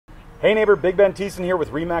Hey neighbor, BigBen Thiessen here with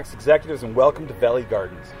Remax Executives and welcome to Valley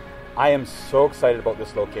Gardens. I am so excited about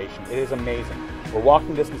this location. It is amazing. We're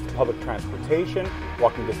walking distance to public transportation,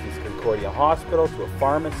 walking distance to Concordia Hospital, to a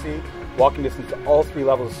pharmacy, walking distance to all 3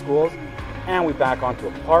 levels of schools, and we back onto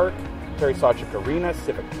a park, Terry Sawchuk Arena,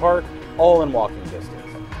 Civic Park, all in walking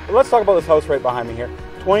distance. But let's talk about this house right behind me here.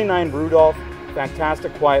 29 Rudolph,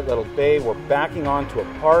 fantastic quiet little bay. We're backing onto a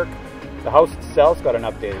park. The house itself's got an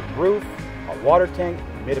updated roof, a water tank,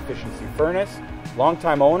 mid-efficiency furnace,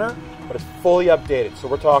 long-time owner, but it's fully updated. So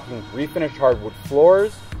we're talking refinished hardwood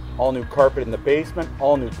floors, all new carpet in the basement,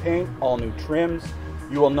 all new paint, all new trims.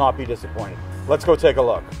 You will not be disappointed. Let's go take a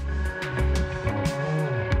look.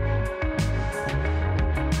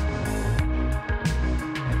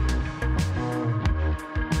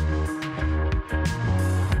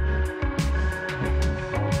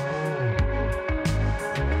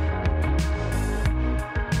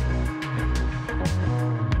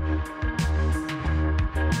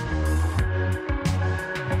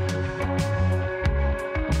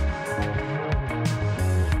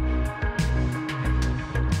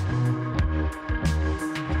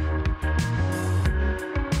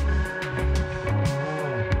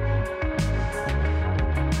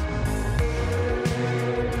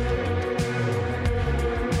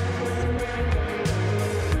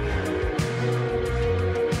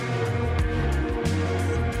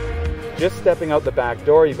 Just stepping out the back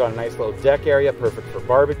door, you've got a nice little deck area, perfect for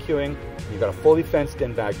barbecuing. You've got a fully fenced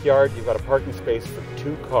in backyard. You've got a parking space for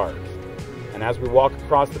 2 cars. And as we walk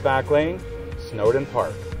across the back lane, Snowdon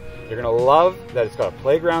Park. You're gonna love that it's got a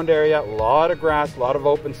playground area, a lot of grass, a lot of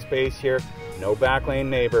open space here, no back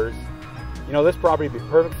lane neighbors. You know, this property would be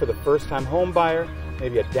perfect for the first-time home buyer,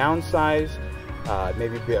 maybe a downsize,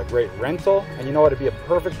 maybe be a great rental, and you know what, it'd be a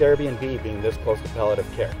perfect Airbnb being this close to palliative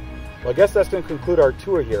care. Well, I guess that's going to conclude our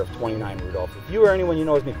tour here of 29 Rudolph. If you or anyone you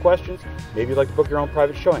know has any questions, maybe you'd like to book your own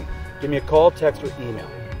private showing, give me a call, text, or email.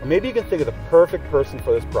 Or maybe you can think of the perfect person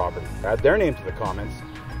for this property. Add their name to the comments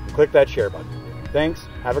and click that share button. Thanks,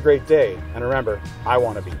 have a great day, and remember, I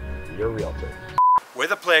want to be your realtor. With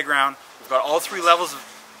a playground, we've got all 3 levels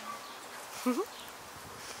of...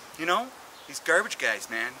 You know, these garbage guys,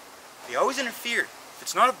 man, they always interfere. If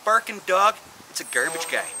it's not a barking dog, it's a garbage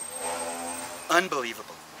guy.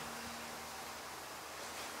 Unbelievable.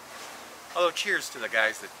 Although, cheers to the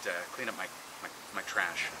guys that clean up my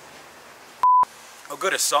trash. Oh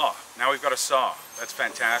good, a saw. Now we've got a saw. That's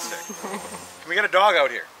fantastic. Can we get a dog out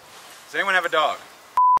here? Does anyone have a dog?